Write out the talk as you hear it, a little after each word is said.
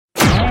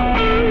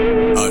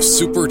a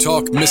Super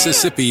Talk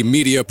Mississippi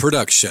media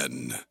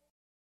production.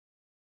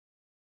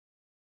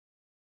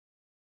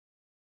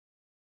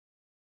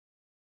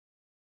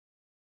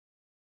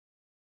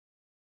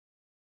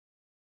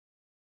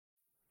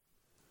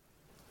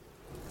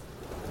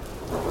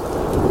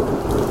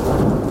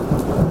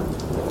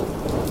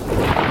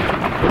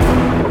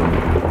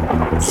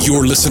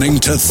 You're listening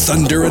to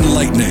Thunder and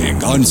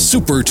Lightning on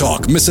Super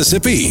Talk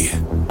Mississippi.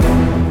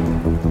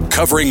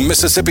 Covering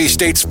Mississippi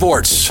State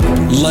sports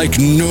like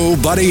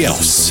nobody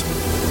else.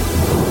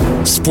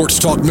 Sports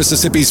Talk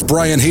Mississippi's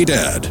Brian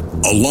Haydad,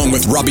 along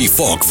with Robbie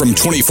Falk from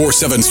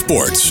 24/7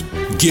 Sports,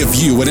 give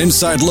you an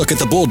inside look at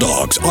the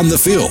Bulldogs on the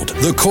field,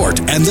 the court,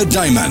 and the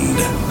diamond.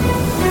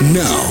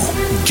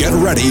 Now, get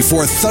ready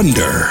for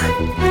Thunder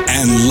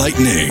and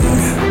Lightning.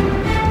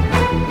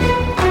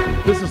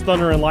 This is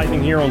Thunder and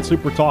Lightning here on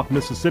Super Talk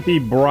Mississippi.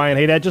 Brian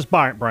Haydad, just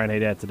Brian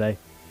Haydad today.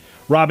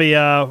 Robbie,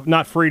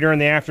 not free during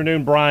the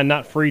afternoon. Brian,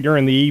 not free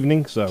during the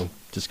evening, so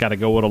just got to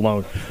go it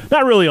alone.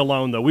 Not really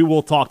alone, though. We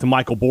will talk to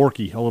Michael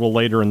Borky a little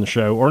later in the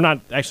show, or not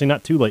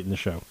too late in the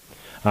show,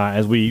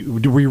 as we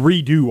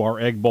redo our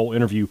Egg Bowl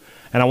interview.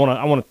 And I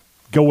want to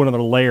go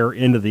another layer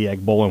into the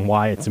Egg Bowl and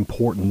why it's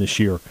important this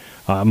year,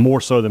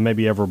 more so than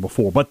maybe ever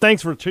before. But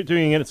thanks for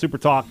tuning in at Super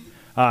Talk.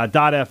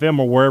 .fm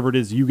or wherever it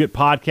is you get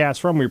podcasts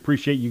from. We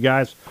appreciate you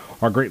guys,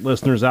 our great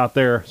listeners out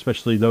there,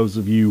 especially those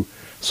of you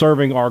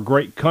serving our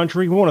great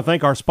country. We want to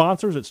thank our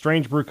sponsors at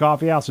Strange Brew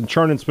Coffee House and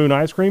Churn and Spoon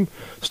Ice Cream.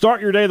 Start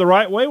your day the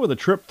right way with a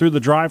trip through the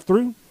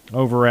drive-thru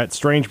over at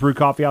Strange Brew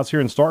Coffee House here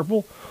in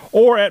Starkville,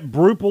 or at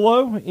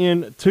Brupolo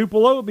in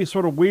Tupelo. It'd be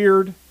sort of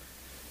weird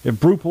if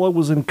Brupolo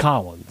was in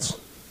Collins.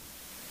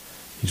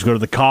 You just go to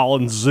the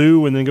Collins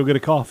Zoo and then go get a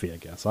coffee, I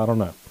guess. I don't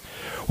know.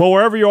 Well,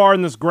 wherever you are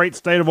in this great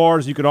state of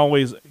ours, you can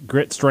always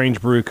get Strange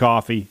Brew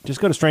Coffee.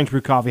 Just go to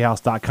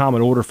strangebrewcoffeehouse.com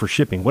and order for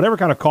shipping. Whatever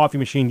kind of coffee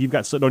machine you've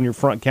got sitting on your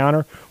front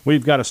counter,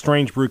 we've got a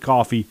Strange Brew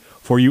Coffee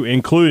for you,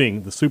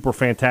 including the super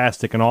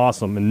fantastic and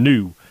awesome and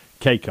new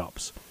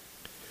K-Cups.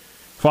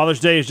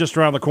 Father's Day is just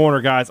around the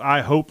corner, guys.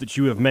 I hope that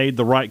you have made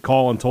the right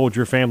call and told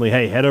your family,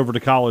 hey, head over to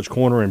College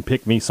Corner and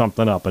pick me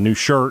something up. A new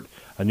shirt,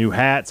 a new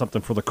hat,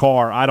 something for the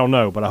car. I don't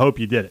know, but I hope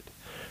you did it.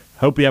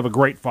 Hope you have a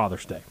great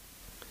Father's Day.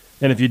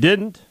 And if you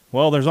didn't,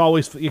 well, there's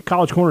always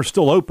College Corner is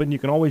still open. You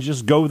can always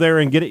just go there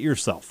and get it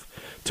yourself.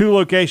 2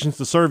 locations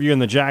to serve you in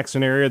the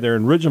Jackson area. They're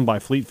in Ridgeland by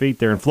Fleet Feet.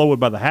 They're in Flowood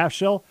by the Half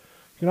Shell.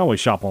 You can always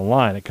shop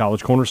online at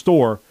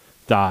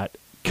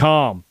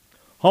collegecornerstore.com.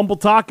 Humble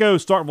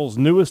Tacos, Starkville's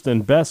newest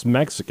and best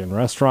Mexican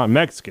restaurant.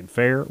 Mexican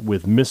fare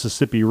with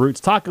Mississippi roots.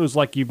 Tacos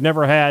like you've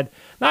never had,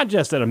 not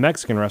just at a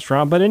Mexican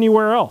restaurant, but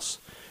anywhere else.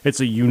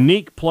 It's a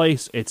unique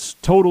place. It's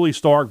totally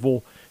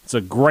Starkville. It's a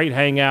great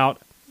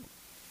hangout.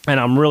 And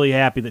I'm really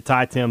happy that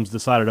Ty Tim's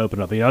decided to open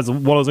up. That's one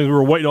of those things we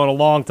were waiting on a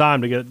long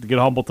time to get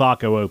Humble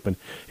Taco open.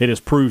 It has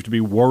proved to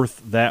be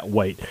worth that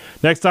wait.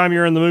 Next time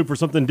you're in the mood for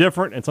something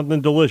different and something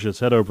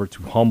delicious, head over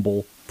to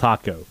Humble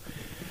Taco.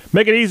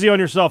 Make it easy on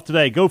yourself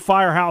today. Go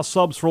Firehouse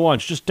Subs for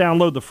lunch. Just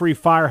download the free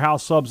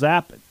Firehouse Subs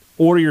app.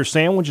 Order your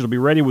sandwich. It'll be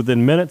ready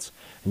within minutes,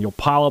 and you'll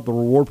pile up the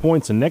reward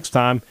points. And next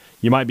time,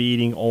 you might be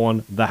eating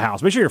on the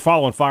house. Make sure you're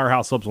following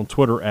Firehouse Subs on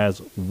Twitter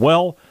as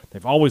well.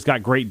 They've always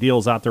got great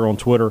deals out there on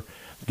Twitter.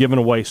 Giving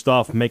away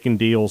stuff, making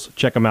deals.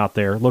 Check them out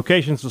there.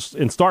 Locations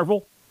in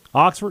Starkville,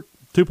 Oxford,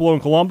 Tupelo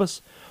and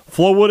Columbus,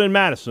 Flowood and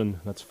Madison.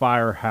 That's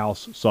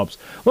Firehouse Subs.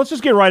 Let's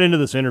just get right into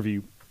this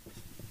interview.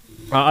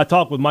 I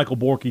talked with Michael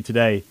Borky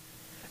today.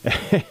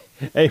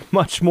 A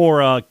much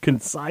more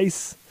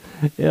concise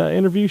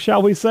interview,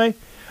 shall we say,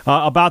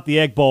 about the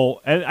Egg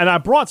Bowl. And I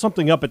brought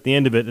something up at the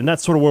end of it, and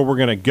that's sort of where we're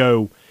going to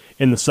go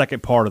in the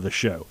second part of the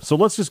show. So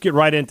let's just get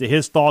right into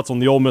his thoughts on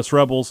the Ole Miss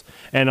Rebels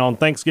and on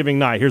Thanksgiving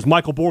night. Here's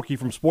Michael Borky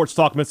from Sports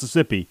Talk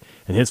Mississippi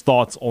and his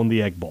thoughts on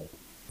the Egg Bowl.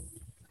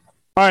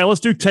 All right, let's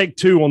do take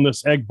 2 on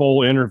this Egg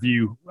Bowl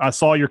interview. I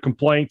saw your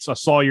complaints. I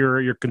saw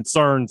your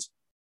concerns.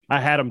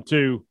 I had them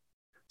too.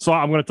 So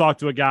I'm going to talk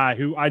to a guy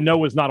who I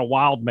know is not a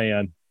wild man.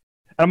 And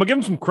I'm going to give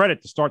him some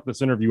credit to start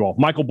this interview off.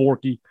 Michael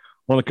Borky,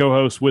 one of the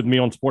co-hosts with me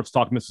on Sports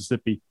Talk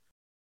Mississippi.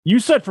 You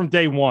said from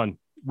day one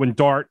when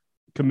Dart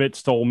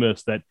commits to Ole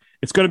Miss that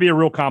it's going to be a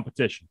real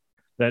competition,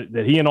 that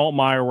he and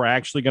Altmaier were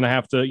actually going to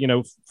have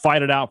to,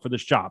 fight it out for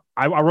this job.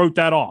 I wrote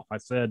that off. I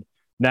said,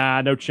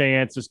 nah, no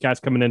chance. This guy's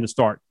coming in to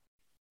start.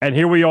 And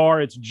here we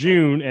are. It's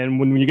June.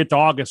 And when you get to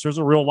August, there's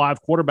a real live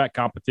quarterback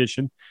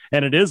competition,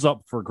 and it is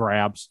up for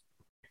grabs.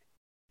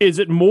 Is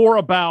it more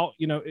about,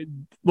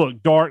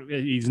 look, Dart,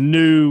 he's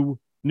new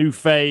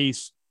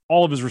face.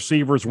 All of his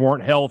receivers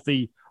weren't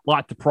healthy, a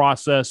lot to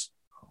process.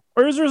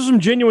 Or is there some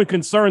genuine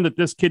concern that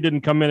this kid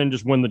didn't come in and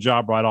just win the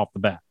job right off the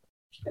bat?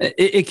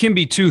 It can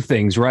be 2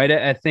 things, right?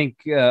 I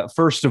think,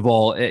 first of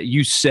all,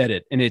 you said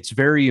it, and it's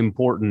very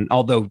important,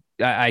 although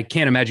I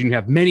can't imagine you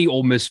have many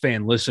Ole Miss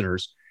fan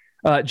listeners.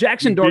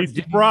 Jackson Dart.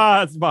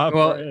 Surprised, my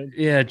friend.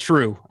 Yeah,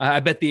 true. I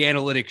bet the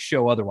analytics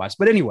show otherwise.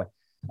 But anyway,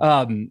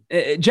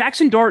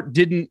 Jackson Dart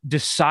didn't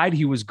decide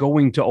he was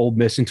going to Ole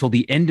Miss until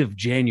the end of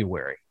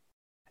January.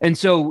 And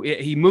so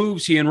he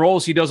moves, he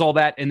enrolls, he does all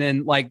that. And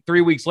then like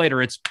 3 weeks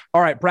later, it's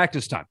all right,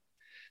 practice time.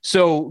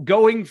 So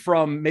going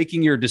from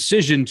making your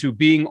decision to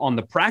being on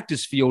the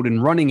practice field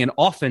and running an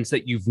offense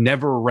that you've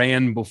never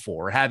ran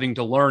before, having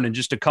to learn in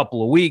just a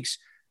couple of weeks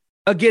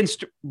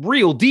against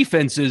real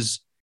defenses,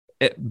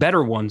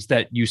 better ones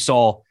that you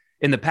saw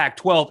in the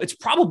Pac-12, it's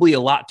probably a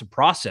lot to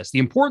process. The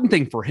important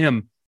thing for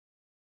him,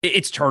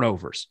 it's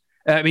turnovers.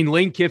 I mean,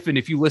 Lane Kiffin,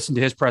 if you listen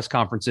to his press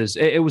conferences,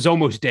 it was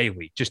almost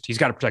daily. Just, he's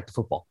got to protect the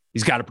football.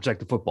 He's got to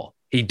protect the football.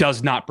 He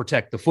does not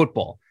protect the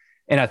football.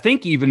 And I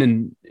think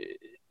even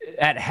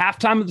at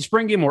halftime of the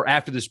spring game or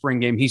after the spring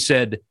game, he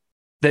said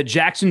that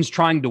Jackson's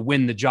trying to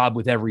win the job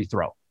with every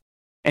throw.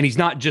 And he's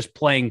not just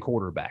playing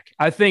quarterback.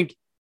 I think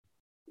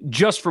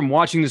just from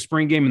watching the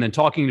spring game and then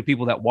talking to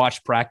people that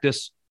watch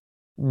practice,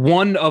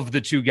 one of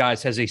the two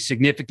guys has a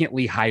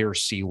significantly higher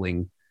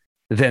ceiling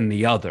than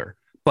the other.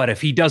 But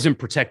if he doesn't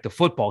protect the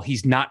football,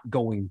 he's not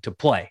going to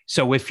play.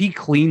 So if he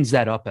cleans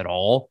that up at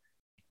all,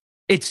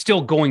 it's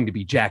still going to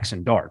be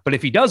Jackson Dart. But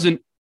if he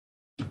doesn't,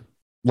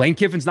 Lane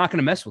Kiffin's not going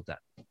to mess with that.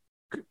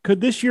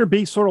 Could this year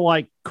be sort of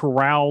like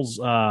Corral's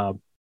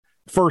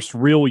first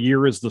real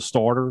year as the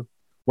starter?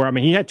 Where, I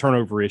mean, he had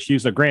turnover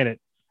issues. So granted,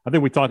 I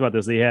think we talked about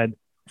this. He had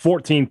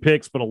 14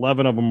 picks, but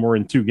 11 of them were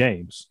in 2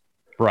 games.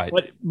 Right.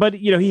 But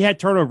you know, he had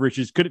turnover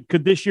issues. Could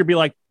this year be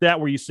like that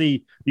where you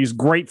see these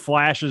great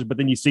flashes, but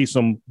then you see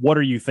some what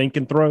are you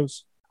thinking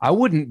throws? I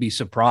wouldn't be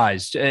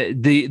surprised.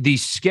 The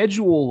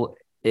schedule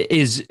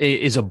is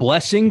a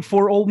blessing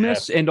for Ole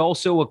Miss and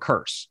also a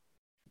curse.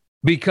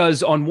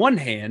 Because on one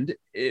hand,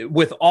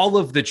 with all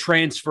of the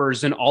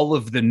transfers and all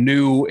of the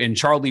new and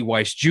Charlie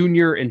Weiss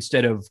Jr.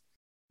 instead of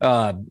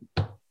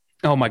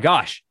oh my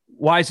gosh,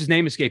 why is his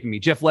name escaping me?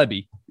 Jeff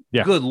Lebby.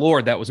 Yeah. Good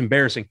Lord, that was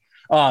embarrassing.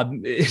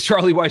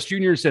 Charlie Weiss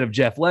Jr. instead of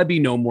Jeff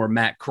Lebby, no more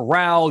Matt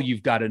Corral.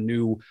 You've got a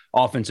new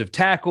offensive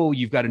tackle.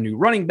 You've got a new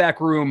running back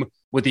room,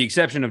 with the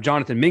exception of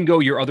Jonathan Mingo.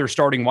 Your other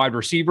starting wide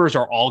receivers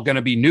are all going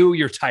to be new.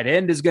 Your tight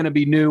end is going to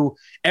be new.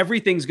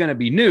 Everything's going to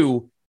be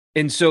new.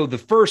 And so the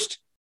first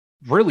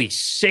really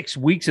 6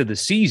 weeks of the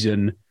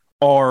season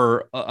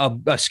are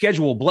a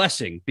schedule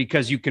blessing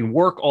because you can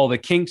work all the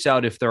kinks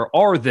out if there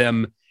are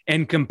them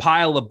and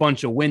compile a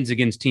bunch of wins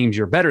against teams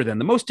you're better than.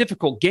 The most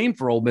difficult game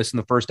for Ole Miss in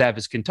the first half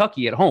is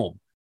Kentucky at home.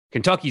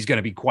 Kentucky's going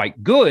to be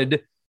quite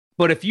good,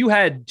 but if you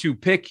had to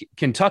pick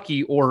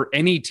Kentucky or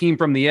any team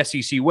from the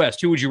SEC West,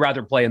 who would you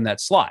rather play in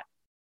that slot?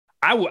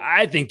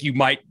 I think you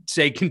might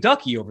say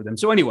Kentucky over them.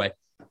 So anyway,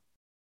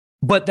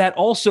 but that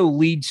also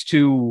leads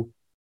to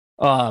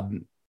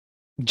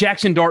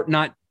Jackson Dart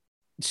not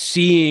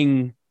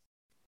seeing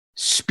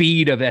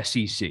speed of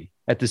SEC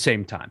at the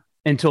same time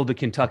until the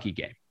Kentucky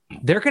game.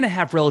 They're going to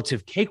have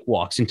relative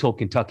cakewalks until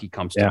Kentucky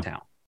comes to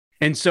town.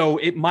 And so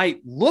it might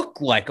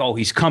look like, oh,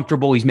 he's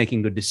comfortable. He's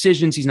making good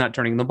decisions. He's not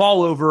turning the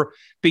ball over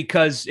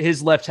because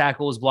his left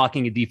tackle is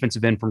blocking a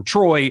defensive end from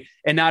Troy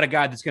and not a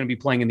guy that's going to be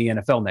playing in the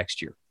NFL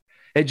next year.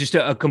 It's just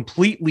a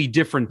completely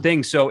different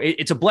thing. So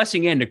it's a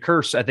blessing and a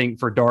curse, I think,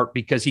 for Dart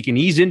because he can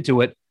ease into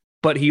it.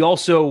 But he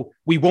also,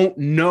 we won't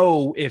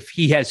know if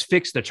he has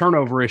fixed the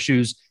turnover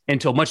issues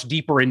until much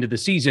deeper into the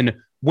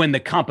season when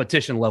the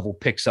competition level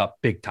picks up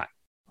big time.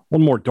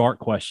 One more Dart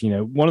question. You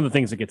know, one of the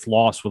things that gets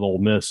lost with Ole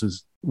Miss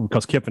is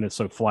because Kiffin is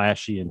so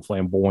flashy and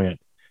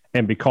flamboyant,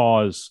 and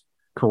because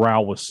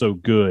Corral was so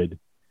good,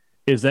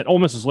 is that Ole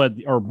Miss has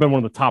led or been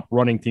one of the top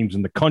running teams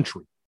in the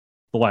country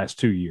the last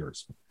 2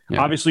 years.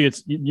 Yeah. Obviously,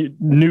 it's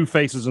new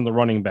faces in the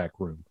running back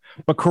room,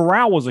 but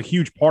Corral was a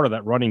huge part of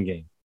that running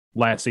game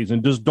last season.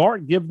 Does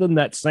Dart give them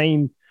that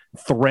same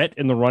threat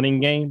in the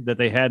running game that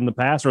they had in the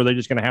past, or are they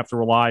just going to have to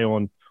rely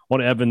on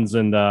Evans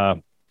and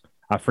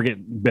I forget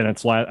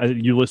Bennett's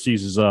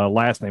Ulysses'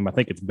 last name. I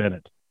think it's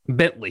Bennett.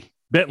 Bentley.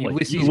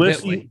 Ulysses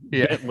Bentley.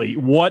 Yeah. Bentley.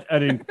 What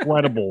an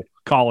incredible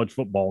college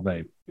football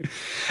name.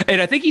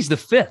 And I think he's the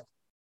 5th.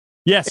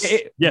 Yes.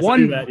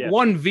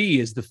 One V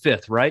is the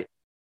 5th, right?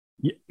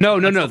 Yeah. No,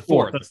 the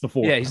 4th. That's the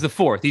 4th. Yeah, he's the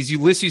 4th. He's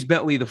Ulysses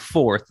Bentley, the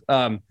 4th.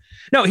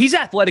 No, he's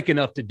athletic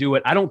enough to do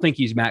it. I don't think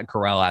he's Matt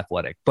Corral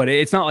athletic, but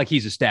it's not like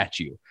he's a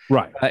statue.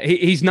 Right.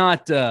 He's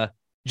not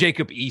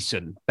Jacob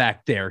Eason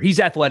back there.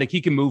 He's athletic.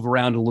 He can move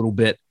around a little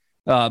bit.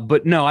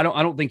 But no, I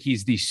don't think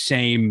he's the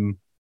same.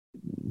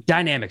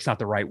 Dynamic's not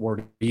the right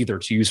word either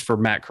to use for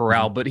Matt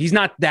Corral, but he's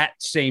not that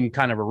same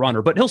kind of a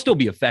runner, but he'll still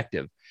be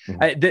effective.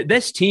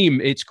 This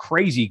team, it's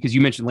crazy because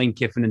you mentioned Lane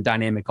Kiffin and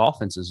dynamic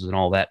offenses and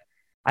all that.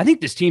 I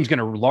think this team's going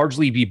to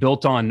largely be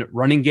built on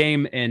running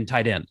game and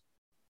tight end.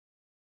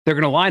 They're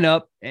going to line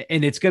up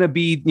and it's going to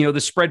be, the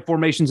spread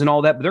formations and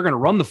all that, but they're going to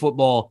run the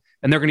football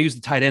and they're going to use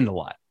the tight end a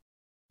lot.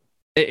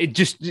 It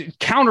just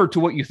counter to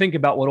what you think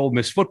about what Ole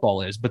Miss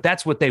football is, but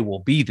that's what they will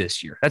be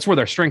this year. That's where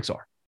their strengths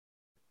are.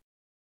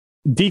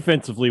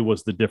 Defensively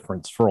was the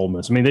difference for Ole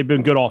Miss. I mean, they've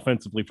been good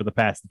offensively for the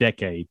past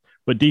decade,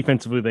 but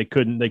defensively they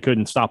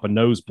couldn't stop a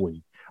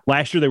nosebleed.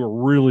 Last year they were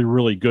really,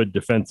 really good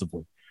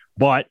defensively.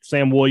 But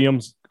Sam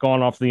Williams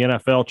gone off to the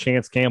NFL,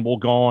 Chance Campbell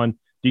gone,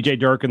 DJ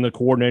Durkin, the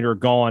coordinator,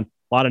 gone.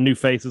 A lot of new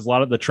faces, a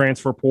lot of the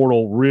transfer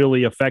portal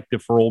really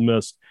effective for Ole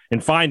Miss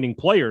in finding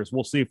players.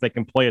 We'll see if they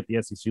can play at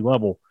the SEC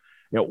level.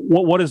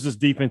 What is this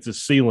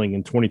defense's ceiling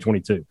in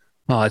 2022?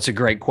 Oh, that's a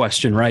great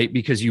question, right?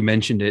 Because you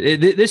mentioned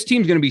it. This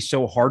team's going to be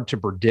so hard to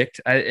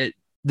predict.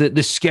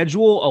 The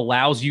schedule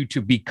allows you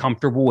to be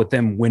comfortable with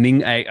them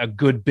winning a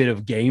good bit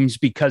of games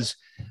because,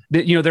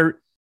 they're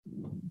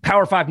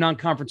Power 5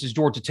 non-conferences.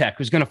 Georgia Tech,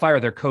 who's going to fire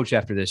their coach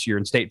after this year,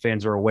 and State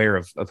fans are aware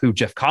of who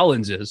Jeff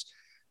Collins is.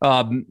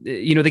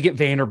 They get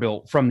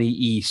Vanderbilt from the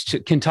East.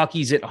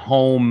 Kentucky's at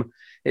home.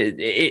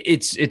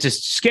 It's a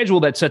schedule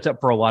that sets up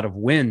for a lot of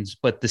wins,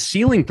 but the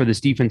ceiling for this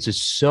defense is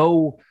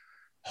so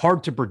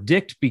hard to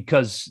predict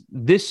because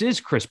this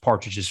is Chris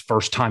Partridge's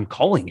first time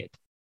calling it.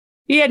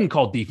 He hadn't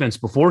called defense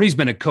before. He's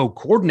been a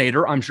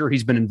co-coordinator. I'm sure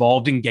he's been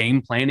involved in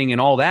game planning and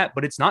all that,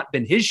 but it's not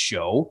been his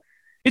show.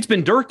 It's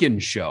been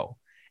Durkin's show.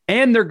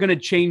 And they're going to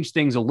change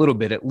things a little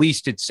bit. At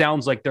least it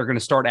sounds like they're going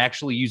to start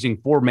actually using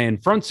 4-man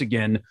fronts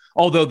again,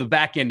 although the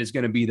back end is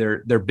going to be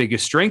their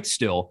biggest strength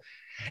still.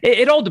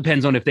 It all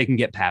depends on if they can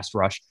get pass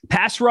rush,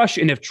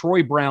 and if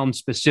Troy Brown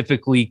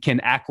specifically can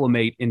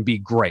acclimate and be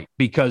great,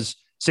 because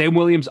Sam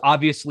Williams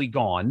obviously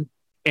gone,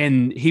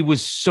 and he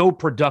was so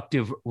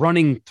productive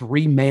running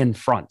 3-man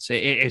fronts.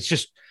 It's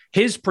just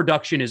his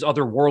production is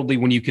otherworldly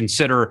when you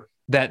consider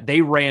that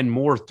they ran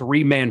more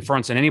 3-man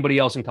fronts than anybody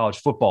else in college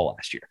football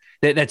last year.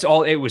 That's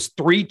all. It was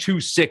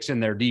 3-2-6 in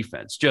their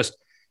defense,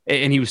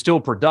 and he was still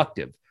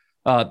productive.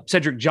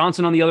 Cedric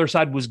Johnson on the other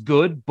side was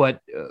good, but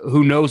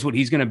who knows what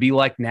he's going to be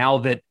like now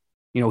that,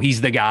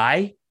 he's the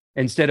guy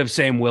instead of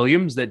Sam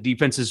Williams, that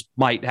defenses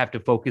might have to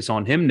focus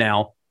on him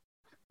now.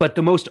 But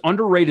the most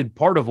underrated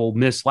part of Ole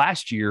Miss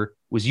last year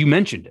was, you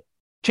mentioned it,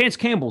 Chance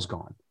Campbell's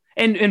gone.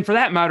 And for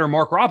that matter,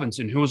 Mark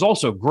Robinson, who was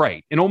also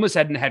great. And Ole Miss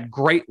hadn't had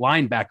great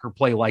linebacker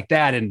play like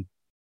that. And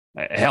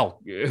hell,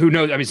 who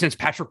knows? I mean, since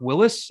Patrick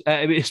Willis,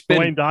 it's been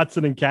Dwayne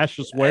Dotson and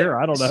Cassius Ware.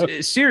 I don't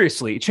know.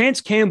 Seriously,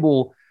 Chance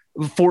Campbell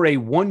for a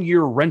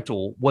 1-year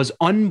rental was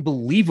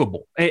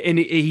unbelievable. And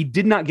he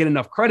did not get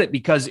enough credit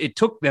because it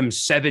took them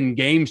 7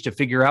 games to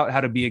figure out how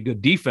to be a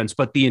good defense.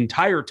 But the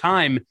entire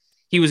time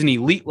he was an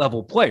elite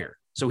level player.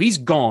 So he's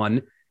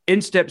gone.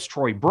 In steps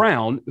Troy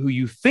Brown, who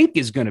you think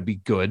is going to be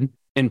good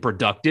and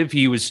productive.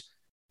 He was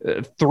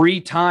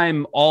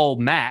 3-time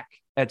All-MAC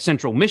at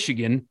Central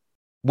Michigan,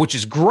 which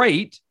is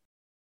great,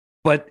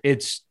 but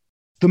it's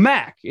the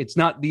MAC. It's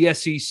not the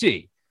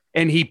SEC.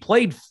 And he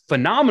played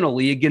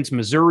phenomenally against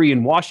Missouri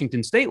and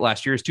Washington State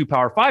last year as 2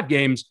 Power 5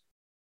 games,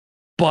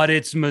 but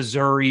it's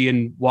Missouri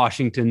and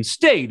Washington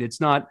State.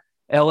 It's not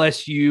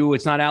LSU.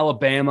 It's not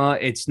Alabama.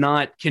 It's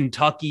not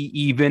Kentucky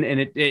even.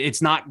 And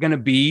it's not going to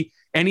be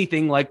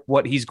anything like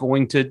what he's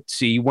going to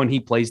see when he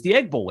plays the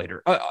Egg Bowl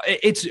later.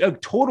 It's a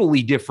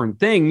totally different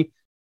thing.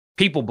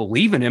 People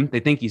believe in him. They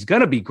think he's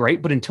going to be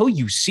great, but until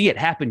you see it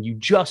happen, you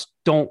just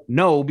don't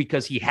know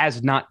because he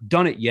has not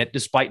done it yet,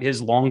 despite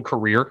his long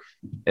career,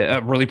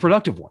 a really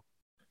productive one.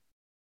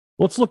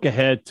 Let's look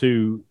ahead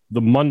to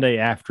the Monday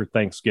after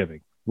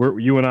Thanksgiving.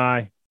 You and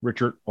I,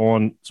 Richard,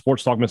 on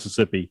Sports Talk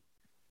Mississippi.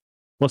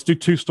 Let's do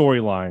 2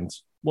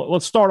 storylines.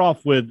 Let's start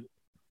off with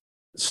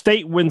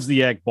State wins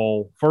the Egg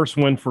Bowl, first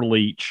win for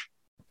Leach,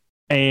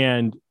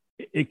 and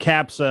it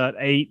caps at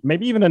 8,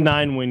 maybe even a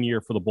 9-win year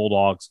for the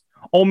Bulldogs.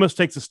 Ole Miss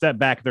takes a step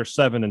back. They're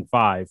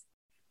 7-5.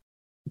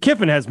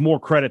 Kiffin has more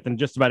credit than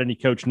just about any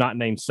coach not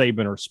named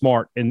Saban or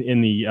Smart in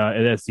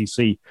the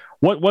SEC.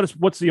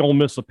 What's the Ole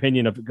Miss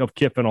opinion of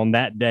Kiffin on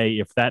that day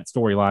if that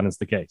storyline is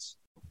the case?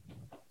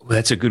 Well,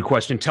 that's a good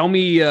question. Tell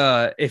me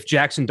if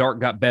Jackson Dart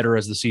got better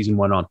as the season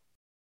went on.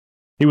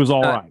 He was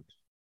all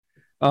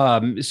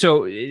right.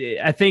 So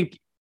I think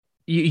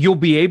you'll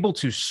be able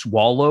to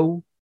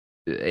swallow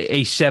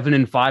a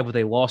 7-5 with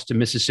a loss to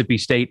Mississippi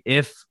State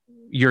if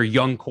your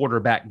young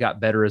quarterback got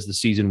better as the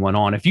season went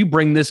on. If you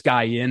bring this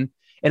guy in,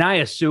 and I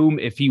assume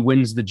if he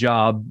wins the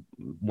job,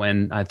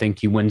 when I think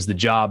he wins the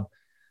job,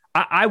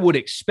 I would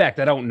expect,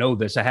 I don't know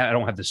this, I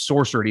don't have the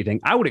source or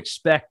anything, I would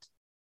expect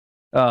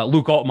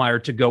Luke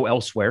Altmaier to go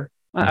elsewhere.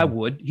 I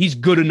would. He's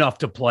good enough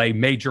to play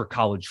major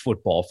college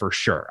football for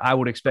sure. I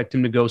would expect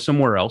him to go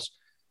somewhere else.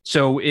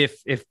 So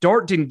if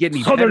Dart didn't get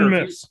any Southern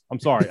better, Miss.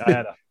 I'm sorry. I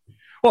had a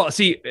well,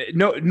 see,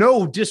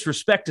 no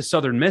disrespect to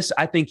Southern Miss.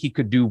 I think he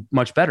could do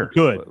much better.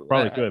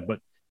 Probably could, but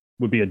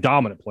would be a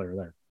dominant player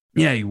there.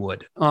 Yeah, he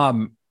would.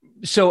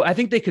 So I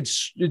think they could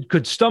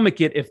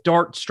stomach it if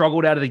Dart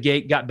struggled out of the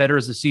gate, got better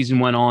as the season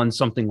went on,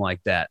 something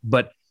like that.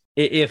 But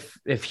if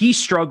he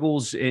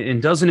struggles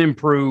and doesn't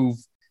improve,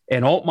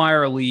 and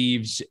Altmaier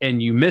leaves,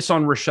 and you miss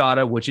on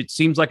Rashada, which it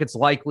seems like it's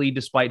likely,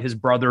 despite his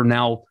brother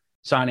now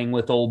signing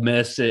with Ole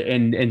Miss,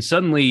 and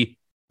suddenly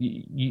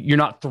you're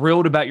not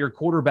thrilled about your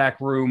quarterback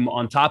room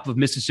on top of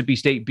Mississippi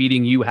State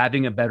beating you,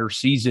 having a better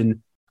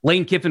season.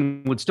 Lane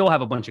Kiffin would still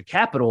have a bunch of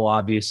capital,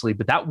 obviously,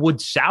 but that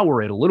would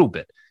sour it a little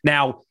bit.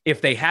 Now,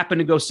 if they happen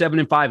to go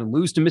 7-5 and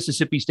lose to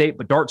Mississippi State,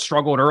 but Dart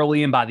struggled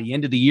early, and by the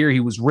end of the year, he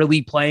was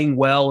really playing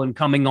well and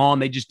coming on,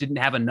 they just didn't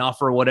have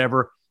enough or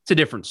whatever, it's a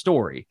different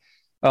story.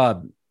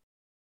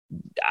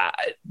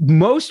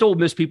 Most Ole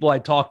Miss people I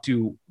talk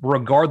to,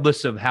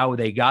 regardless of how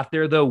they got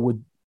there, though,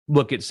 would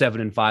look at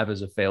 7-5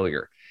 as a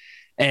failure.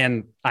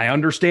 And I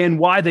understand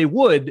why they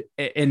would,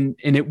 and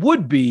it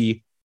would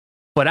be,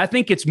 but I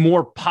think it's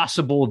more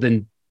possible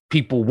than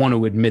people want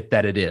to admit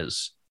that it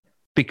is,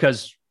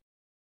 because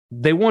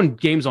they won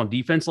games on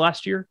defense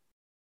last year,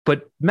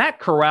 but Matt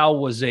Corral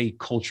was a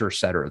culture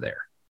setter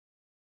there.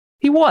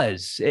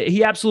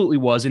 He absolutely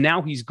was. And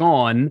now he's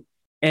gone.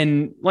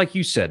 And like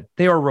you said,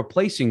 they are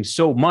replacing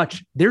so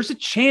much. There's a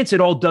chance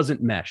it all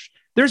doesn't mesh.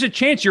 There's a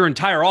chance your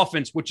entire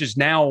offense, which is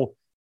now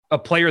a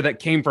player that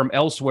came from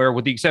elsewhere,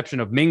 with the exception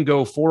of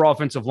Mingo, 4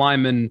 offensive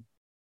linemen,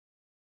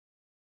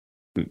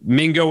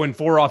 Mingo and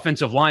 4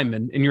 offensive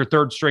linemen, and your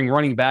third string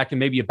running back and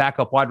maybe a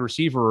backup wide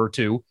receiver or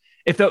two.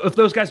 If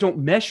those guys don't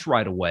mesh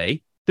right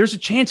away, there's a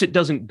chance it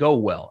doesn't go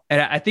well.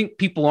 And I think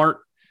people aren't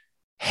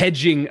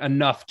hedging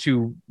enough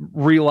to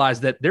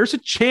realize that there's a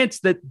chance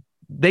that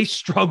they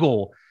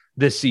struggle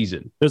this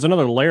season. There's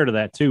another layer to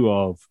that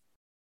too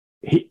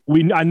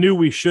I knew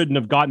we shouldn't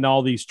have gotten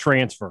all these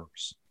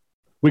transfers.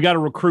 We got to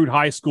recruit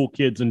high school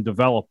kids and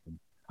develop them.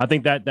 I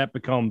think that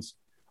becomes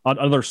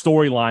another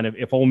storyline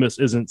if Ole Miss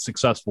isn't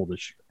successful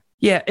this year.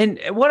 Yeah, and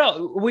what else?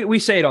 We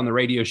say it on the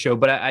radio show,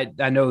 but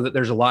I know that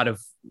there's a lot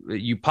of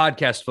you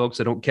podcast folks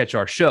that don't catch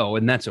our show,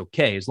 and that's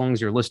okay. As long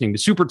as you're listening to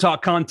Super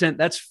Talk content,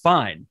 that's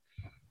fine.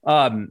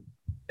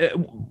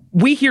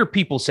 We hear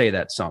people say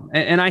that some,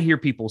 and I hear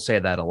people say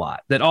that a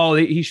lot, that, oh,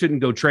 he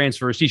shouldn't go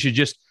transfers. He should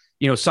just,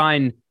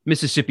 sign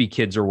Mississippi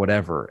kids or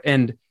whatever.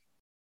 And,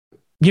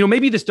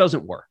 maybe this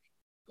doesn't work.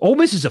 Ole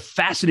Miss is a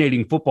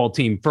fascinating football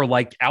team for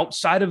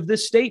outside of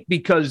this state,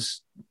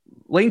 because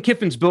Lane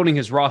Kiffin's building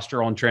his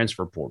roster on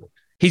transfer portal.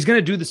 He's going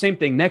to do the same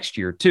thing next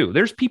year too.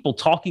 There's people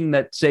talking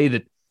that say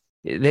that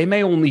they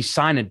may only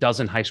sign a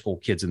dozen high school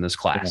kids in this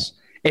class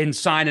and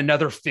sign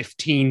another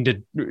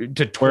 15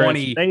 to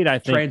 20 state, I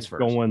think, transfers.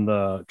 Going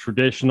the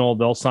traditional,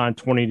 they'll sign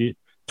 20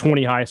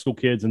 high school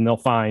kids and they'll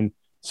find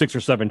 6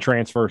 or 7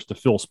 transfers to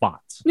fill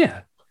spots.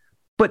 Yeah.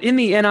 But in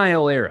the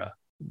NIL era,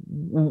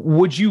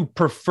 would you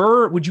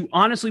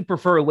honestly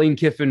prefer Lane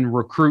Kiffin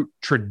recruit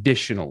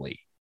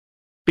traditionally?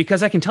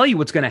 Because I can tell you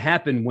what's going to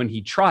happen when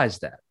he tries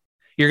that.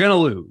 You're going to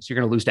lose. You're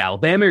going to lose to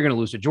Alabama. You're going to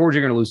lose to Georgia.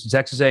 You're going to lose to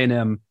Texas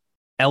A&M,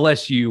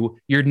 LSU.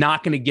 You're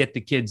not going to get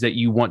the kids that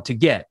you want to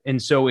get.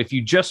 And so if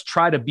you just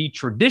try to be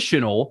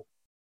traditional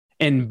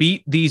and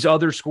beat these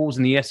other schools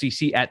in the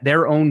SEC at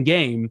their own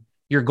game,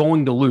 you're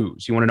going to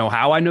lose. You want to know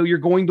how I know you're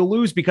going to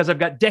lose? Because I've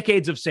got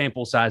decades of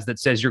sample size that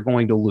says you're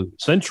going to lose.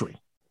 Century.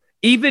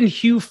 Even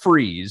Hugh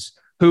Freeze,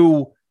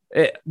 who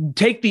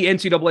take the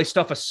NCAA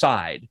stuff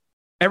aside,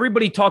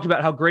 everybody talked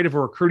about how great of a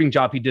recruiting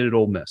job he did at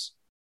Ole Miss.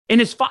 In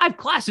his 5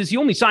 classes, he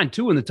only signed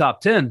 2 in the top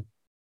 10.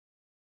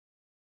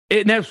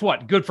 And that's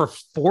good for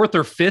 4th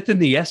or 5th in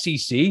the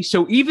SEC.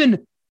 So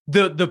even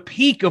the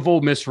peak of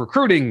Ole Miss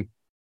recruiting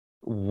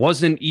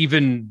wasn't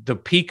even the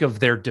peak of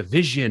their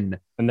division,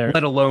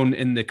 let alone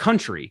in the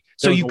country.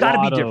 So you've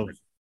got to be different.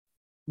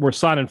 We're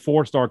signing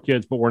 4-star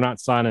kids, but we're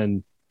not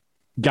signing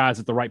guys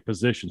at the right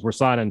positions. We're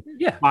signing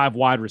 5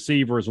 wide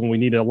receivers when we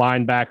need a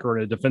linebacker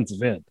and a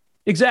defensive end.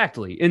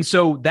 Exactly. And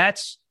so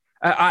that's,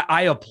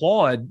 I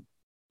applaud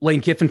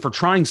Lane Kiffin for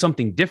trying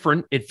something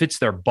different. It fits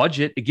their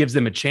budget. It gives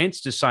them a chance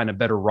to sign a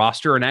better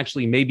roster and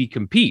actually maybe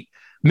compete.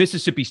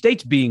 Mississippi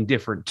State's being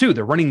different too.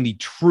 They're running the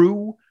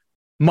true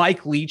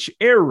Mike Leach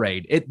air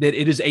raid. It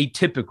is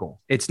atypical.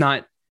 It's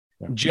not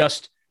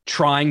just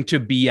trying to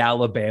be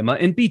Alabama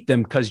and beat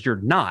them, because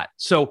you're not.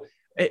 So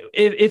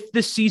if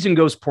this season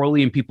goes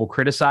poorly and people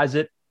criticize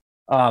it,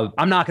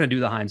 I'm not going to do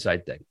the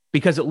hindsight thing,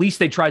 because at least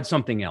they tried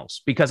something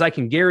else. Because I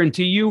can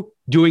guarantee you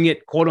doing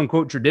it, quote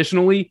unquote,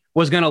 traditionally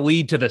was going to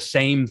lead to the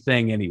same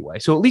thing anyway.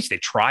 So at least they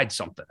tried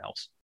something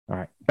else. All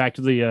right. Back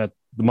to the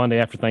Monday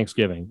after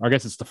Thanksgiving. I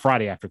guess it's the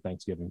Friday after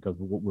Thanksgiving, because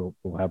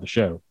we'll have the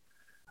show.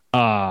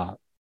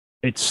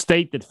 It's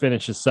State that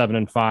finishes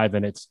 7-5,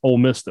 and it's Ole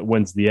Miss that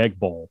wins the Egg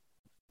Bowl.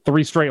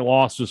 3 straight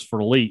losses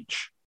for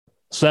Leach.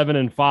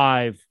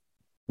 7-5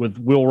 with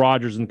Will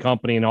Rogers and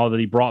company and all that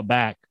he brought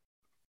back.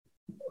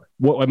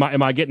 What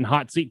am I getting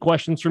hot seat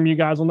questions from you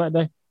guys on that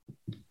day?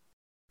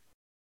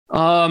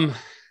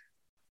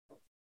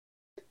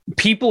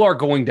 People are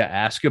going to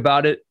ask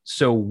about it,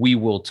 so we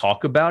will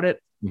talk about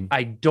it. Mm-hmm.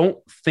 I don't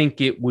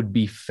think it would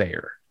be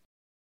fair,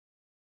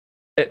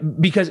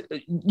 because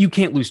you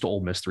can't lose to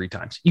Ole Miss 3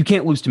 times. You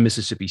can't lose to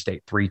Mississippi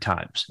State 3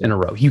 times in a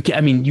row. You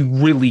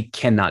really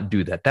cannot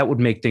do that. That would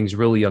make things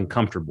really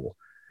uncomfortable.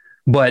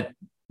 But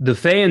the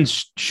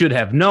fans should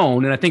have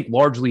known, and I think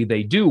largely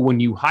they do, when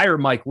you hire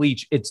Mike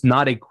Leach, it's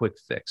not a quick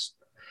fix.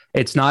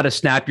 It's not a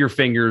snap your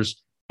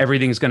fingers,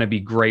 everything's going to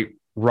be great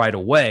right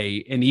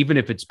away. And even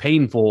if it's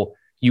painful,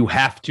 you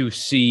have to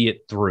see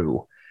it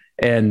through.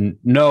 And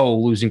no,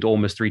 losing to Ole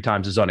Miss 3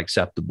 times is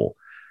unacceptable.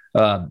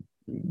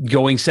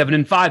 Going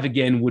 7-5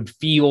 again would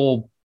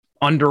feel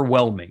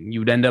underwhelming.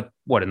 You'd end up,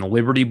 in the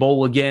Liberty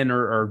Bowl again,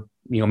 or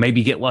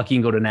maybe get lucky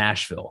and go to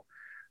Nashville,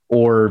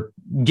 or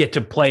get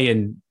to play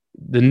in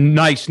the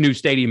nice new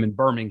stadium in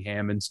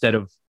Birmingham instead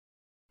of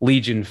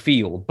Legion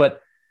Field. But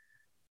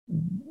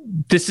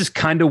this is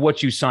kind of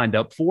what you signed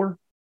up for.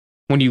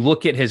 When you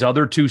look at his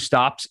other 2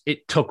 stops,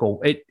 it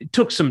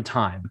took some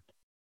time.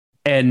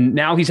 And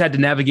now he's had to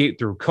navigate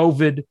through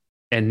COVID.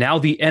 And now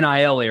the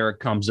NIL era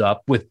comes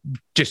up with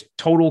just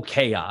total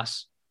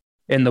chaos.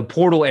 and the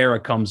portal era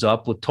comes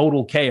up with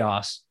total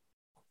chaos,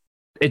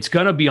 it's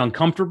going to be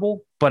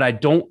uncomfortable, but I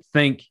don't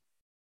think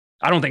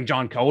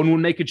John Cohen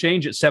would make a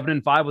change at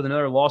 7-5 with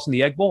another loss in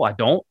the Egg Bowl. I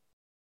don't.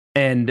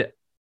 And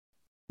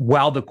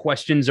while the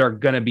questions are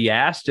going to be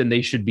asked and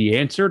they should be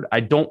answered, I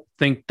don't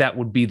think that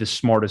would be the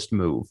smartest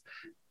move.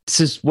 This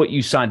is what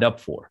you signed up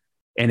for.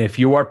 And if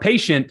you are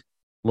patient,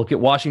 look at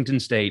Washington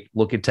State,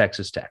 look at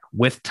Texas Tech.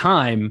 With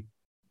time,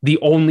 the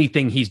only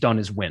thing he's done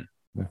is win.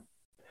 Yeah.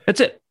 That's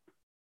it.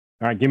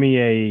 All right, give me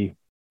a,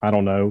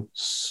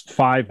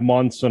 5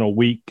 months and a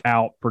week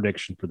out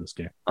prediction for this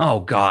game. Oh,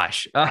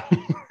 gosh. I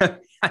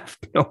have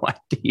no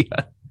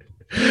idea.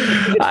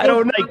 I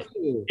don't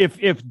know.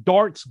 If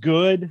Dart's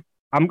good,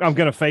 I'm going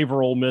to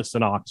favor Ole Miss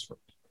and Oxford.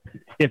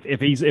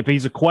 If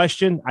he's a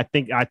question, I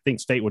think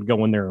State would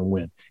go in there and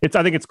win.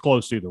 I think it's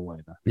close either way,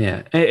 though.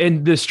 Yeah,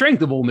 and the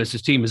strength of Ole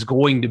Miss's team is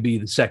going to be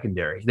the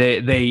secondary.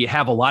 They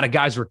have a lot of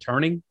guys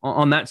returning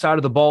on that side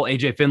of the ball.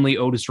 AJ Finley,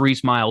 Otis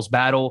Reese, Miles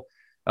Battle,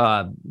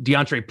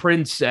 DeAndre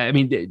Prince.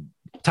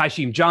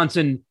 Tysheem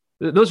Johnson.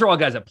 Those are all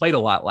guys that played a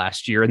lot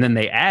last year, and then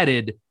they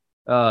added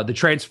the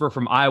transfer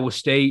from Iowa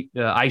State,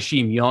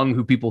 Isheem Young,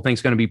 who people think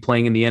is going to be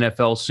playing in the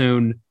NFL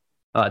soon.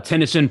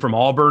 Tennyson from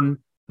Auburn,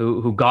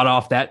 who got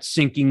off that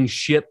sinking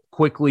ship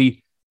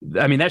quickly.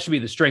 I mean, that should be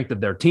the strength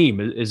of their team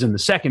is in the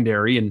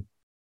secondary. And,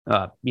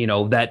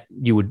 that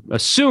you would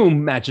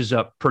assume matches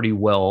up pretty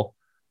well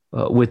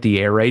with the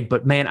air raid.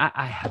 But, man,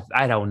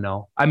 I don't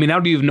know. I mean, I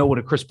don't even know what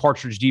a Chris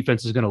Partridge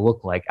defense is going to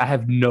look like. I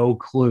have no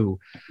clue.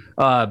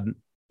 What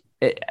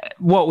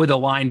would the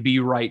line be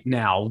right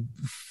now?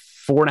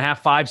 4.5,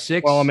 5,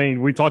 6? Well, I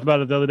mean, we talked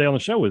about it the other day on the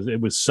show.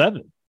 It was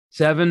 7.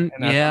 7,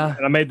 yeah.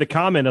 And I made the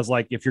comment as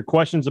like, if your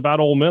questions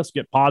about Ole Miss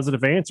get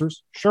positive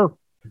answers, sure.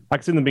 I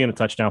can see them being a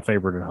touchdown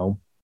favorite at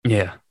home.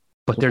 Yeah,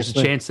 but there's a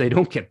chance they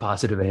don't get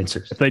positive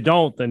answers. If they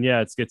don't, then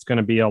yeah, it's going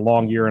to be a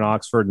long year in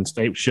Oxford, and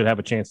State should have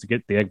a chance to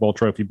get the Egg Bowl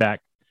trophy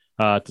back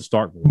to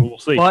start. We'll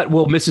see. But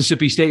will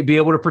Mississippi State be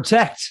able to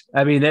protect?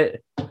 I mean,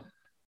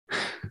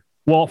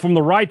 well, from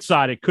the right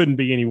side, it couldn't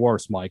be any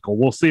worse, Michael.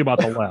 We'll see about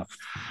the left.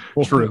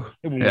 True.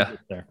 Yeah.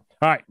 There.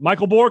 All right,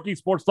 Michael Borky,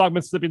 Sports Talk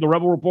Mississippi, the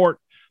Rebel Report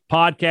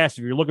podcast. If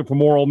you're looking for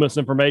more Ole Miss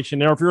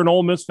information, or if you're an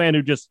Ole Miss fan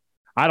who just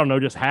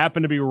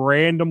happened to be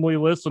randomly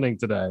listening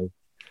today,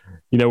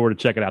 you know where to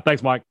check it out.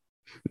 Thanks, Mike.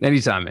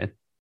 Anytime, man.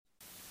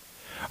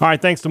 All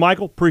right, thanks to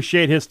Michael.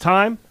 Appreciate his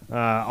time.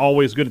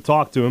 Always good to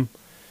talk to him.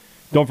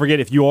 Don't forget,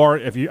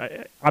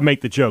 I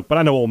make the joke, but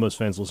I know Ole Miss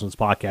fans listen to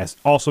this podcast.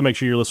 Also, make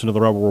sure you're listening to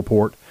the Rebel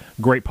Report.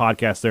 Great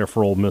podcast there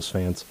for Ole Miss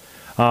fans.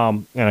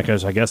 And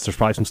because I guess there's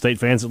probably some State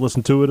fans that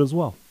listen to it as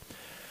well.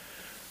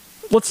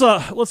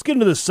 Let's get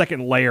into the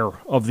second layer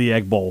of the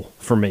Egg Bowl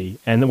for me,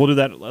 and then we'll do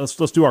that. Let's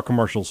do our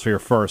commercials here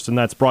first, and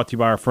that's brought to you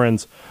by our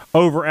friends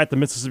over at the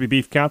Mississippi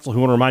Beef Council, who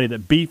want to remind you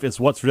that beef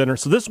is what's for dinner.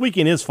 So this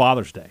weekend is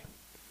Father's Day.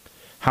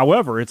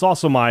 However, it's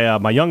also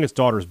my youngest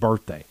daughter's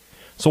birthday.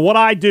 So what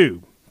I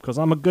do, because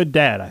I'm a good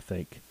dad, I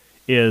think,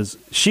 is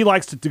she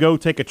likes to go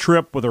take a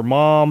trip with her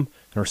mom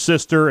and her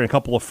sister and a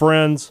couple of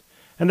friends,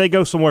 and they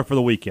go somewhere for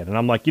the weekend. And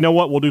I'm like, you know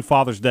what? We'll do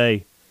Father's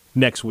Day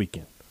next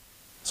weekend.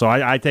 So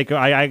I get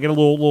a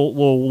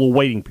little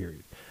waiting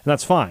period, and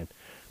that's fine.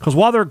 Because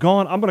while they're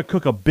gone, I'm going to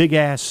cook a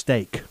big-ass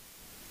steak,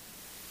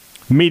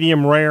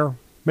 medium rare,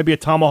 maybe a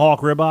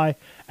tomahawk ribeye,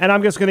 and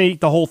I'm just going to eat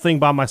the whole thing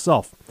by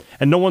myself.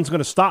 And no one's going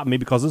to stop me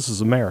because this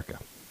is America.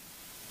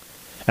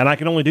 And I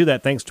can only do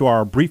that thanks to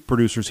our beef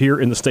producers here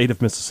in the state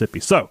of Mississippi.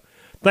 So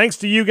thanks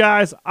to you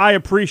guys. I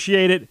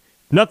appreciate it.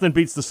 Nothing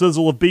beats the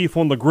sizzle of beef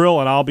on the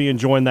grill, and I'll be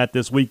enjoying that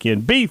this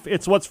weekend. Beef,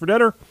 it's what's for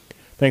dinner.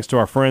 Thanks to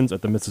our friends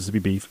at the Mississippi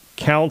Beef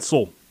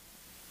Council.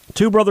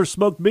 Two Brothers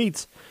Smoked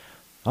Meats.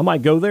 I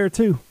might go there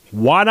too.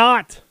 Why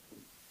not?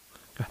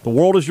 The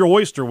world is your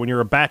oyster when you're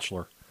a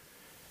bachelor.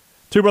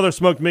 Two Brothers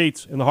Smoked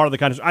Meats in the heart of the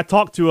country. I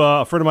talked to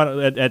a friend of mine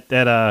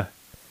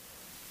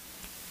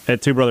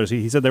at Two Brothers.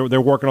 He said they're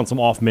working on some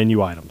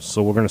off-menu items,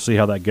 so we're going to see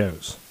how that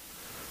goes.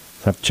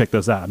 Have to check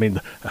those out. I mean,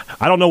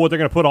 I don't know what they're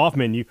going to put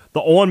off-menu.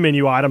 The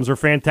on-menu items are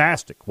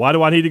fantastic. Why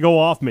do I need to go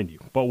off-menu?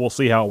 But we'll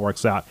see how it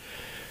works out.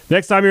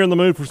 Next time you're in the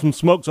mood for some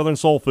smoked Southern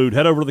soul food,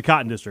 head over to the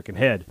Cotton District and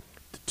head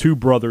to Two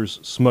Brothers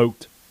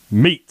Smoked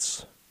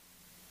Meats.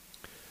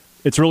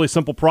 It's a really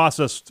simple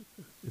process.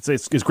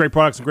 It's great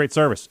products and great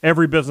service.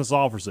 Every business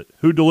offers it.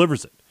 Who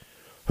delivers it?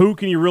 Who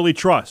can you really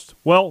trust?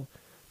 Well,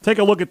 take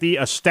a look at the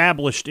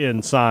established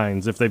in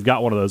signs if they've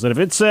got one of those. And if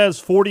it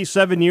says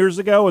 47 years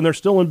ago and they're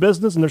still in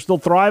business and they're still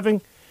thriving,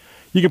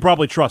 you can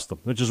probably trust them,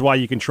 which is why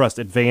you can trust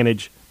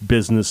Advantage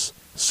Business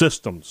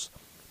Systems.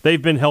 They've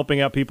been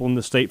helping out people in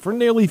the state for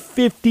nearly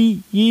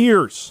 50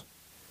 years.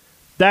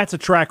 That's a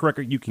track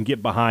record you can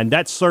get behind.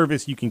 That's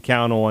service you can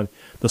count on.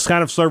 The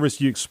kind of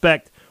service you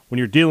expect when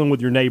you're dealing with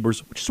your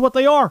neighbors, which is what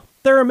they are.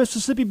 They're a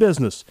Mississippi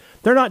business.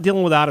 They're not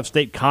dealing with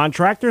out-of-state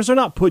contractors. They're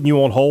not putting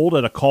you on hold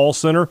at a call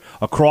center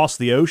across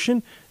the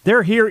ocean.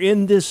 They're here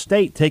in this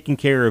state taking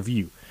care of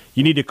you.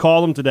 You need to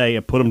call them today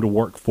and put them to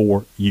work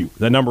for you.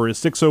 That number is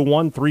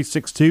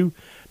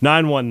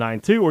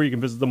 601-362-9192, or you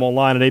can visit them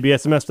online at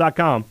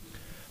absms.com.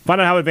 Find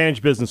out how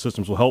Advantage Business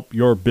Systems will help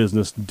your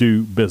business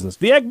do business.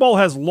 The Egg Bowl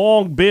has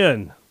long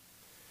been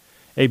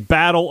a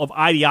battle of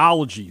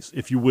ideologies,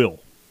 if you will.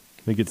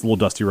 I think it's a little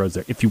Dusty Rhodes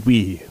there, if you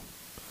will.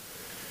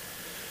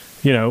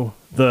 You know,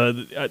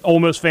 the Ole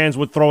Miss fans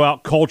would throw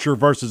out culture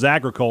versus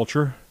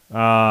agriculture.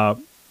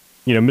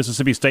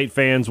 Mississippi State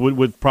fans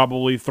would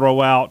probably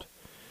throw out,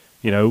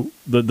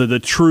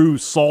 the true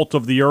salt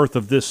of the earth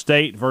of this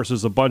state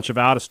versus a bunch of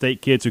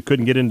out-of-state kids who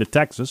couldn't get into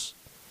Texas.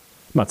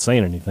 I'm not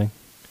saying anything.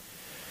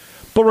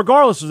 But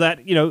regardless of that,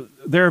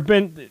 there have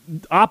been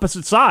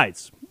opposite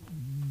sides.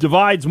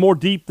 Divides more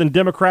deep than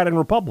Democrat and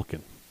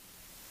Republican.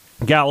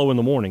 Gallo in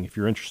the morning, if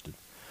you're interested.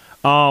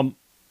 But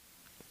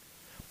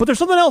there's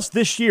something else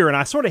this year, and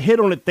I sort of hit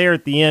on it there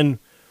at the end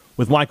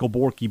with Michael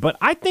Borky, but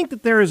I think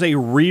that there is a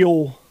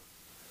real,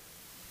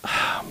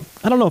 I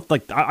don't know if,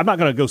 I'm not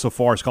going to go so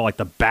far as call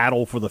the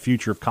battle for the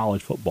future of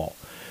college football.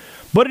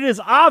 But it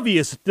is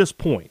obvious at this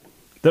point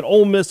that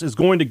Ole Miss is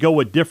going to go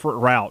a different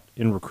route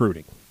in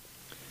recruiting.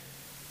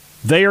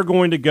 They are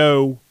going to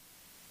go,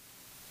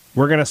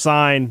 we're going to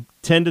sign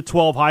 10 to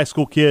 12 high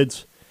school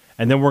kids,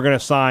 and then we're going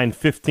to sign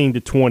 15 to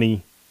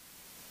 20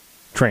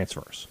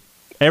 transfers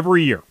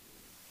every year.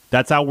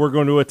 That's how we're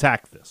going to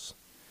attack this.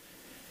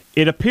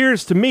 It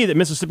appears to me that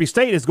Mississippi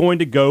State is going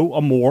to go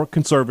a more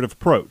conservative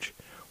approach.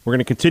 We're going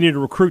to continue to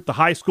recruit the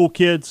high school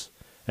kids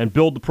and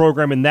build the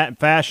program in that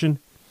fashion,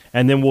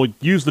 and then we'll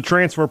use the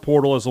transfer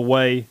portal as a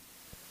way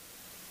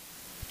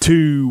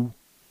to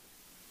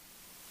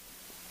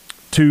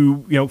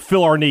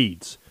fill our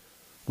needs.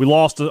 We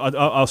lost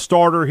a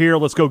starter here.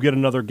 Let's go get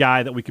another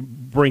guy that we can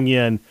bring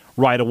in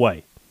right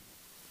away.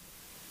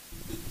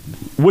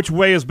 Which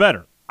way is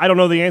better? I don't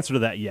know the answer to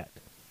that yet.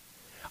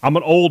 I'm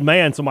an old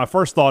man, so my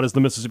first thought is the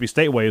Mississippi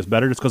State way is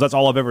better just because that's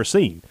all I've ever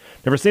seen.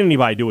 Never seen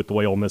anybody do it the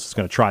way Ole Miss is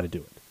going to try to do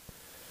it.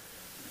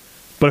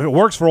 But if it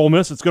works for Ole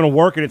Miss, it's going to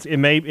work, and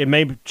it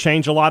may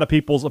change a lot of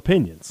people's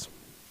opinions.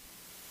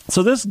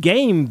 So this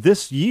game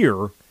this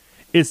year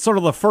is sort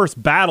of the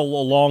first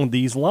battle along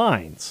these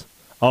lines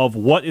of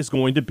what is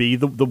going to be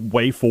the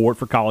way forward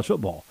for college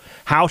football.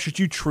 How should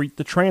you treat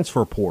the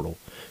transfer portal?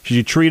 Should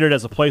you treat it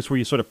as a place where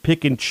you sort of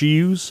pick and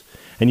choose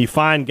and you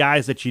find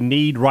guys that you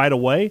need right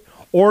away?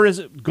 Or is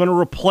it going to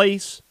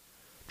replace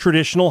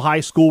traditional high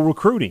school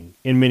recruiting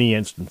in many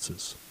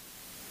instances?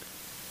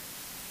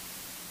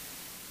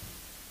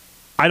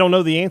 I don't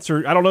know the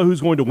answer. I don't know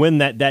who's going to win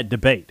that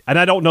debate. And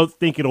I don't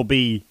think it'll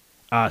be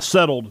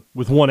settled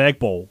with one Egg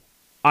Bowl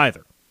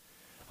either.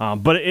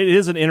 But it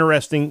is an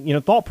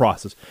interesting, thought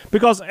process.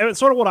 Because it's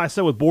sort of what I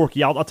said with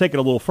Borky. I'll take it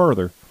a little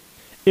further.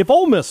 If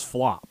Ole Miss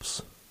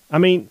flops,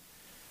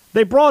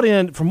 they brought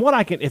in, from what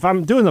I can, if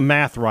I'm doing the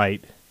math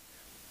right,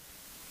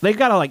 they've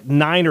got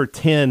 9 or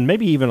 10,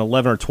 maybe even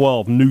 11 or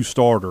 12 new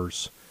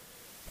starters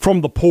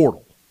from the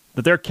portal.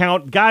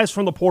 Guys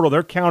from the portal,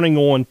 they're counting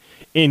on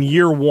in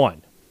year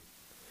one.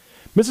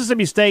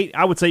 Mississippi State,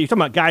 I would say, you're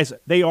talking about guys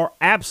they are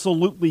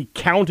absolutely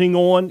counting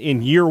on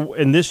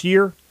in this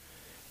year.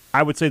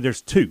 I would say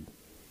there's 2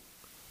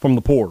 from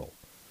the portal.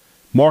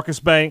 Marcus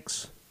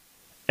Banks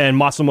and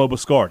Massimo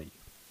Biscardi.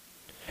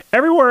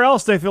 Everywhere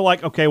else, they feel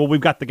like, okay, well, we've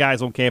got the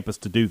guys on campus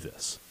to do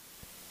this.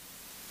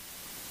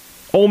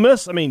 Ole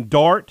Miss,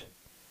 Dart,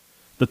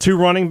 the 2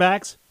 running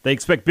backs, they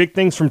expect big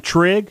things from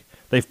Trigg.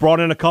 They've brought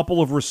in a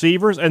couple of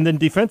receivers, and then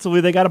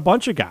defensively, they got a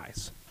bunch of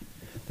guys.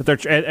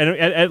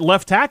 At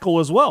left tackle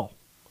as well.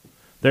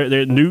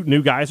 They're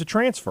new guys to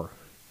transfer.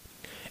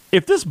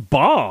 If this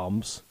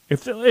bombs,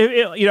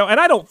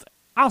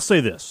 I'll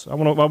say this.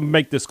 I'll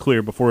make this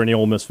clear before any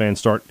Ole Miss fans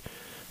start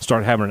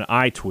having an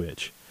eye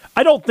twitch.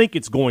 I don't think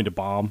it's going to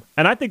bomb,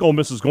 and I think Ole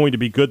Miss is going to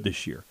be good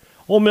this year.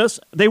 Ole Miss,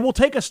 they will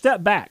take a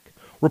step back.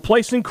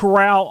 Replacing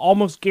Corral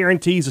almost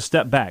guarantees a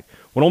step back.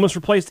 When Ole Miss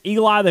replaced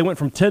Eli, they went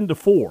from 10 to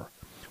 4.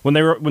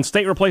 When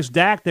State replaced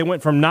Dak, they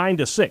went from 9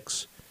 to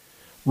 6.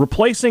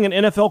 Replacing an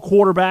NFL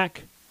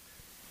quarterback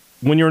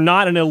when you're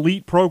not an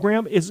elite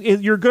program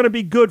you're going to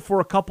be good for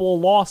a couple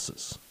of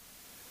losses.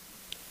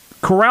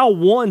 Corral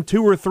won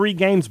 2 or 3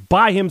 games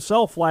by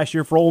himself last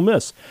year for Ole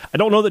Miss. I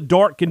don't know that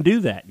Dart can do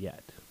that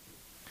yet.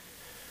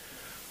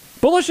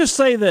 But let's just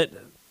say that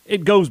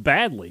it goes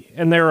badly,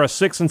 and they're a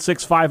 6-6,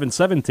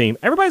 5-7 team.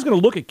 Everybody's going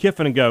to look at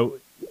Kiffin and go,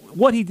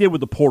 what he did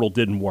with the portal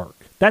didn't work.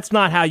 That's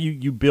not how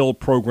you build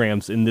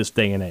programs in this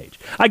day and age.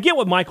 I get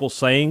what Michael's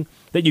saying,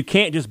 that you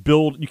can't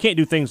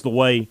do things the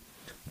way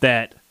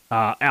that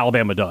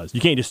Alabama does.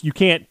 You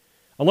can't,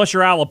 unless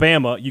you're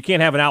Alabama, you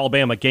can't have an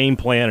Alabama game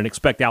plan and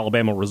expect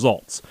Alabama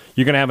results.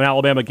 You're going to have an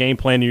Alabama game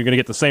plan, and you're going to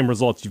get the same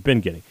results you've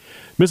been getting.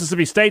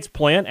 Mississippi State's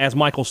plan, as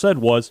Michael said,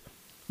 was,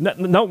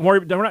 don't worry,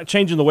 we're not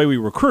changing the way we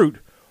recruit.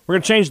 We're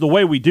going to change the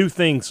way we do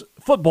things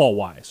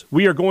football-wise.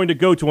 We are going to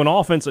go to an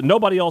offense that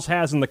nobody else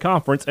has in the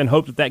conference and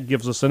hope that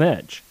gives us an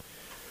edge.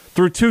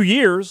 Through 2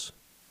 years,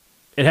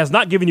 it has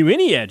not given you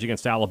any edge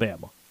against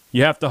Alabama.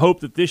 You have to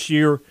hope that this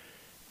year,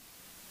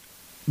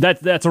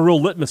 that's a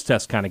real litmus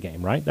test kind of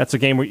game, right? That's a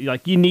game where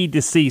you need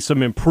to see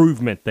some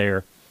improvement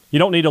there. You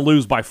don't need to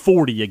lose by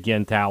 40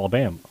 again to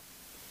Alabama.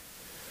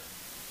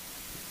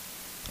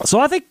 So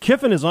I think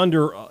Kiffin is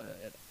under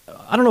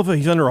I don't know if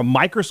he's under a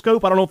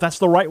microscope. I don't know if that's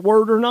the right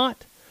word or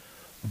not.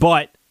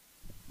 But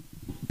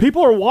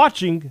people are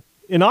watching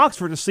in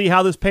Oxford to see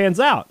how this pans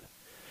out.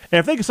 And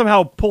if they can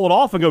somehow pull it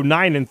off and go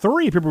 9-3,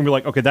 people are going to be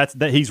like,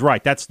 okay, he's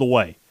right. That's the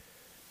way.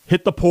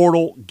 Hit the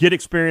portal, get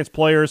experienced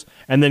players,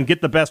 and then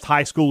get the best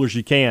high schoolers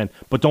you can.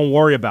 But don't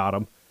worry about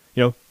them,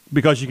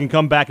 because you can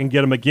come back and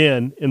get them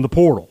again in the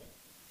portal.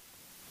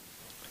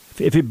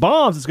 If it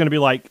bombs, it's going to be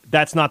like,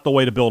 that's not the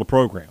way to build a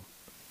program.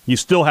 You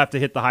still have to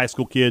hit the high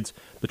school kids.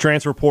 The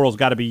transfer portal's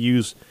got to be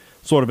used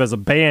sort of as a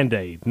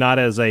Band-Aid, not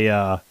as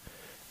a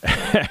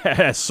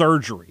as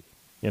surgery,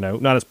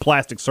 not as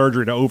plastic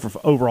surgery to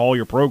overhaul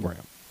your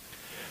program.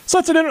 So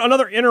that's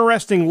another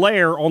interesting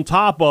layer on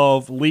top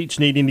of Leach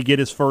needing to get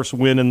his first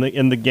win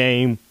in the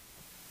game,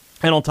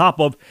 and on top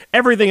of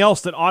everything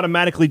else that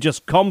automatically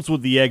just comes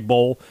with the Egg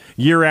Bowl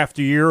year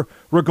after year,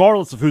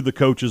 regardless of who the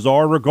coaches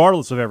are,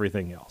 regardless of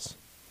everything else.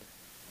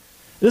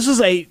 This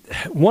is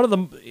one of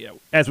the,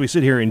 as we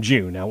sit here in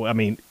June. Now, I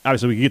mean,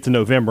 obviously we get to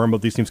November and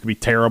both these teams could be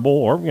terrible,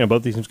 or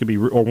both these teams could be,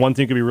 or one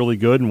team could be really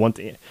good and one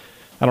team,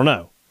 I don't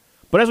know.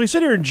 But as we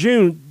sit here in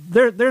June,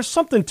 there's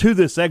something to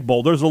this Egg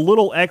Bowl. There's a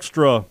little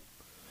extra,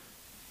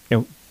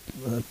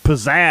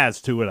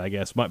 pizzazz to it, I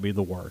guess might be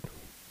the word.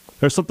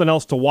 There's something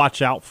else to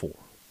watch out for.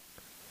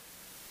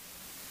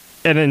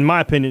 And in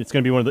my opinion, it's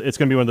going to be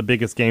one of the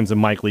biggest games in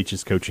Mike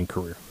Leach's coaching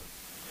career.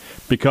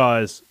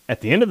 Because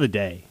at the end of the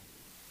day,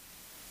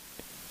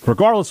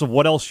 regardless of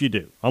what else you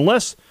do,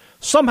 unless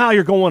somehow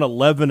you're going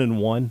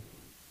 11-1,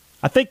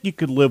 I think you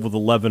could live with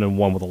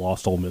 11-1 with a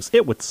lost Ole Miss.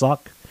 It would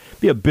suck.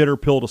 Be a bitter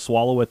pill to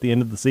swallow at the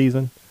end of the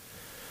season.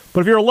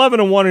 But if you're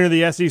 11-1 and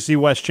you're the SEC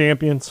West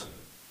champions,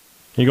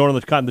 you go to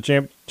the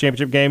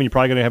championship game and you're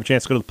probably going to have a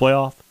chance to go to the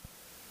playoff,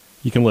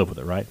 you can live with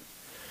it, right?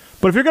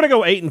 But if you're going to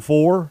go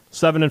 8-4,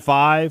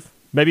 7-5,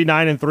 maybe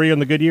 9-3 on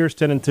the good years,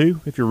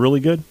 10-2, if you're really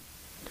good,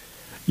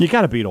 you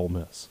got to beat Ole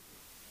Miss.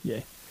 Yeah,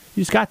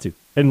 you just got to.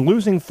 And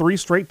losing 3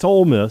 straight to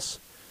Ole Miss,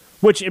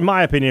 which in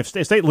my opinion, if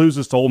State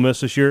loses to Ole Miss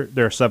this year,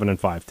 they're a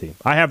 7-5 team.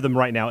 I have them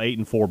right now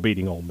 8-4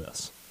 beating Ole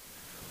Miss.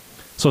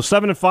 So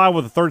 7-5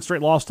 with a 3rd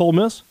straight loss to Ole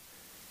Miss,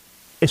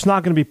 it's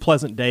not going to be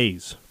pleasant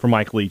days for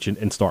Mike Leach in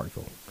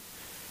Starkville.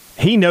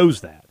 He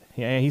knows that.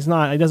 Yeah, he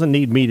doesn't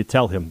need me to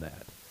tell him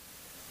that.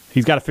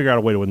 He's got to figure out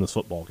a way to win this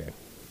football game.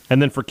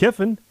 And then for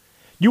Kiffin,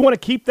 you want to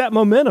keep that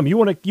momentum. You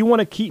want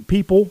to keep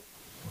people,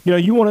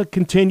 you want to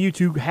continue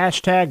to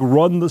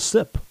 #run the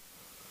SIP.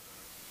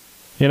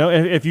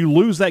 If you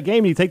lose that game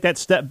and you take that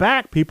step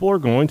back, people are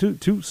going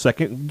to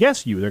second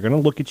guess you. They're going to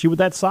look at you with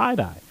that side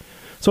eye.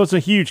 So it's a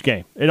huge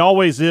game. It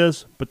always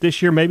is, but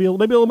this year maybe a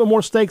little bit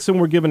more stakes than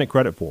we're giving it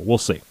credit for. We'll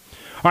see.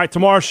 All right,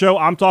 tomorrow's show,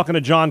 I'm talking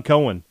to John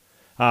Cohen.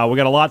 We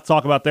got a lot to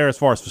talk about there as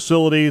far as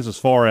facilities, as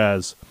far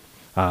as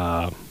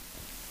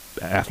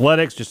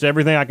athletics, just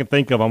everything I can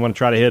think of I'm going to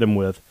try to hit him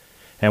with.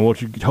 And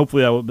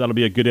hopefully that'll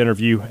be a good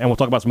interview. And we'll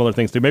talk about some other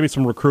things too. Maybe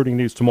some recruiting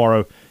news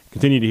tomorrow.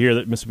 Continue to hear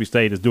that Mississippi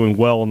State is doing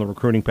well on the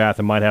recruiting path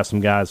and might have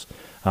some guys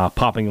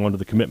popping onto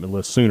the commitment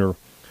list sooner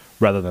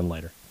rather than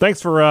later. Thanks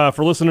for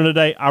listening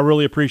today. I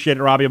really appreciate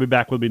it. Robbie will be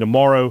back with me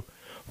tomorrow.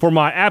 For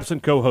my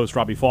absent co-host,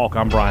 Robbie Falk,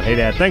 I'm Brian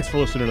Haydad. Thanks for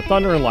listening to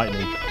Thunder and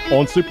Lightning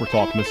on Super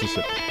Talk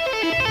Mississippi.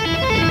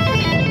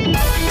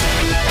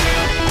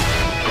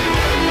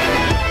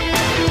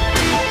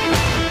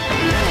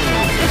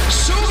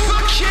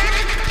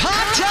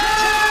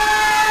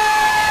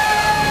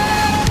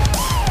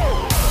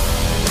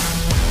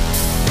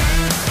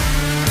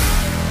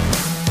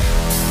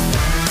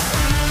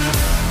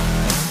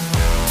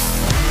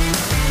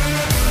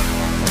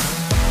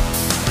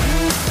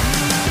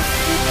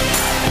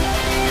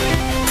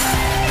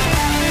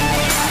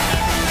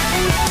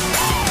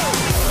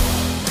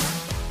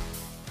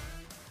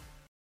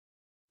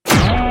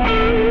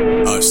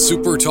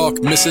 Super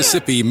Talk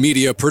Mississippi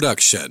Media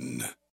Production.